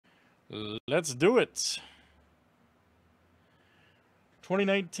Let's do it.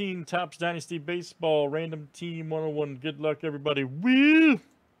 2019 Topps Dynasty Baseball Random Team 101. Good luck, everybody. Woo!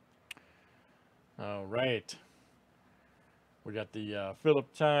 All right. We got the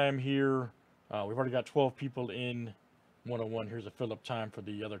fill-up time here. We've already got 12 people in 101. Here's a fill-up time for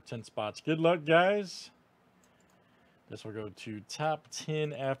the other 10 spots. Good luck, guys. This will go to top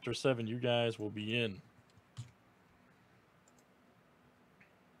 10 after 7. You guys will be in.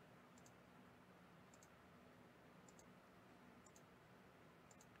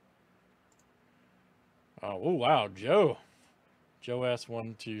 Oh, wow, Joe. Joe S,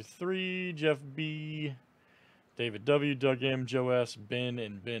 1, 2, 3. Jeff B, David W, Doug M, Joe S, Ben,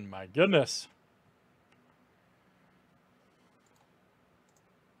 and Ben. My goodness.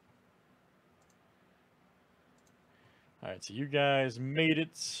 All right, so you guys made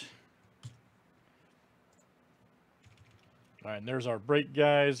it. All right, and there's our break,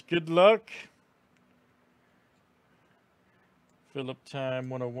 guys. Good luck. Fill-up time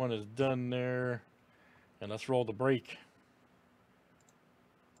 101 is done there. And let's roll the break.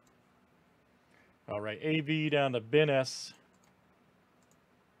 All right, AV down to Ben S.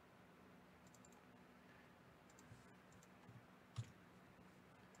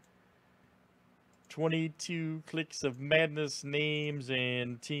 $22 clicks of madness, names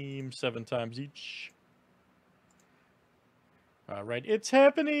and teams 7 times each. All right, it's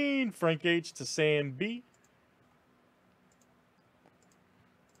happening. Frank H to Sam B.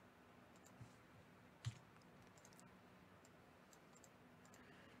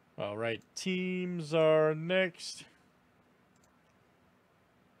 All right, teams are next.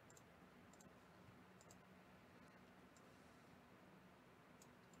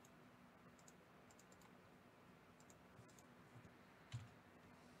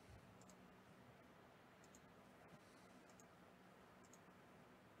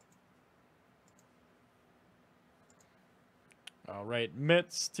 All right,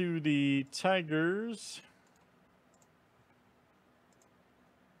 Mets to the Tigers.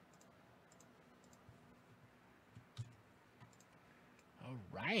 All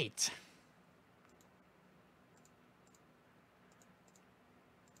right.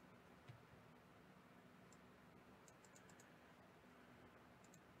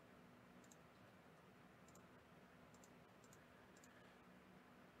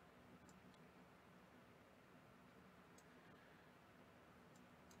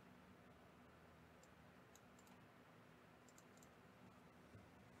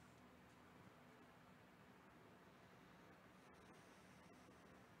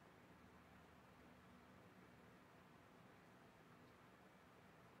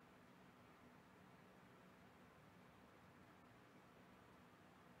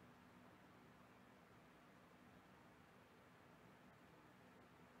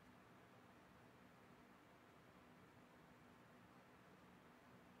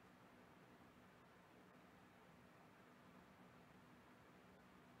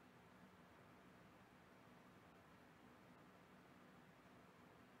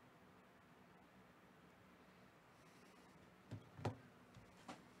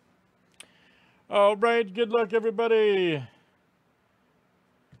 All right, good luck, everybody.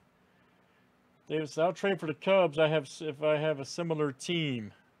 David said, I'll trade for the Cubs if I have a similar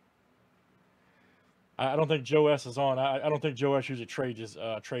team. I don't think Joe S is on. I don't think Joe S usually trades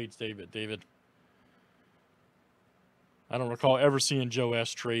David. I don't recall ever seeing Joe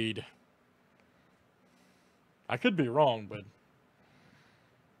S trade. I could be wrong, but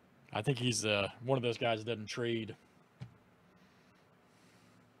I think he's one of those guys that doesn't trade.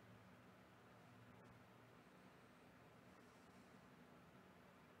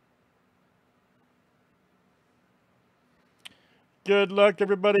 Good luck,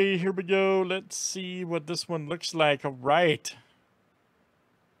 everybody. Here we go. Let's see what this one looks like. All right.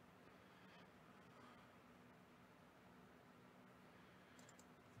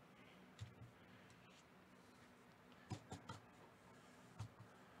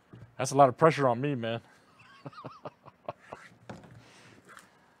 That's a lot of pressure on me, man.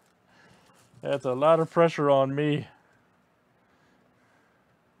 That's a lot of pressure on me.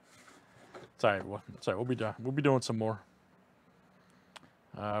 Sorry, we'll be done. We'll be doing some more.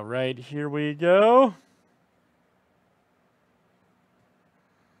 All right, here we go.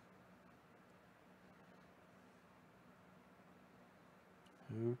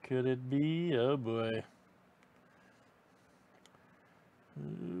 Who could it be? Oh boy.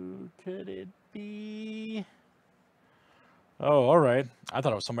 Who could it be? Oh, all right. I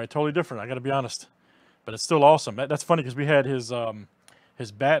thought it was somebody totally different. I got to be honest, but it's still awesome. That's funny because we had his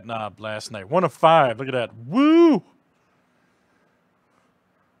bat knob last night. 1 of 5. Look at that. Woo!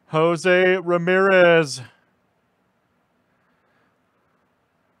 Jose Ramirez.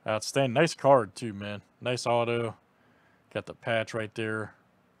 Outstanding. Nice card, too, man. Nice auto. Got the patch right there.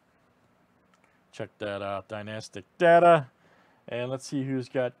 Check that out. Dynastic data. And let's see who's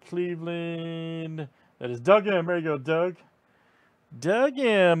got Cleveland. That is Doug M. There you go, Doug. Doug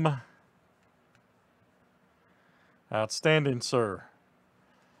M. Outstanding, sir.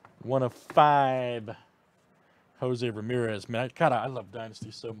 1 of 5. Jose Ramirez. Man, I love Dynasty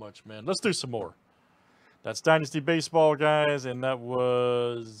so much, man. Let's do some more. That's Dynasty Baseball, guys. And that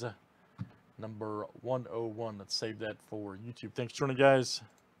was number 101. Let's save that for YouTube. Thanks for joining, guys.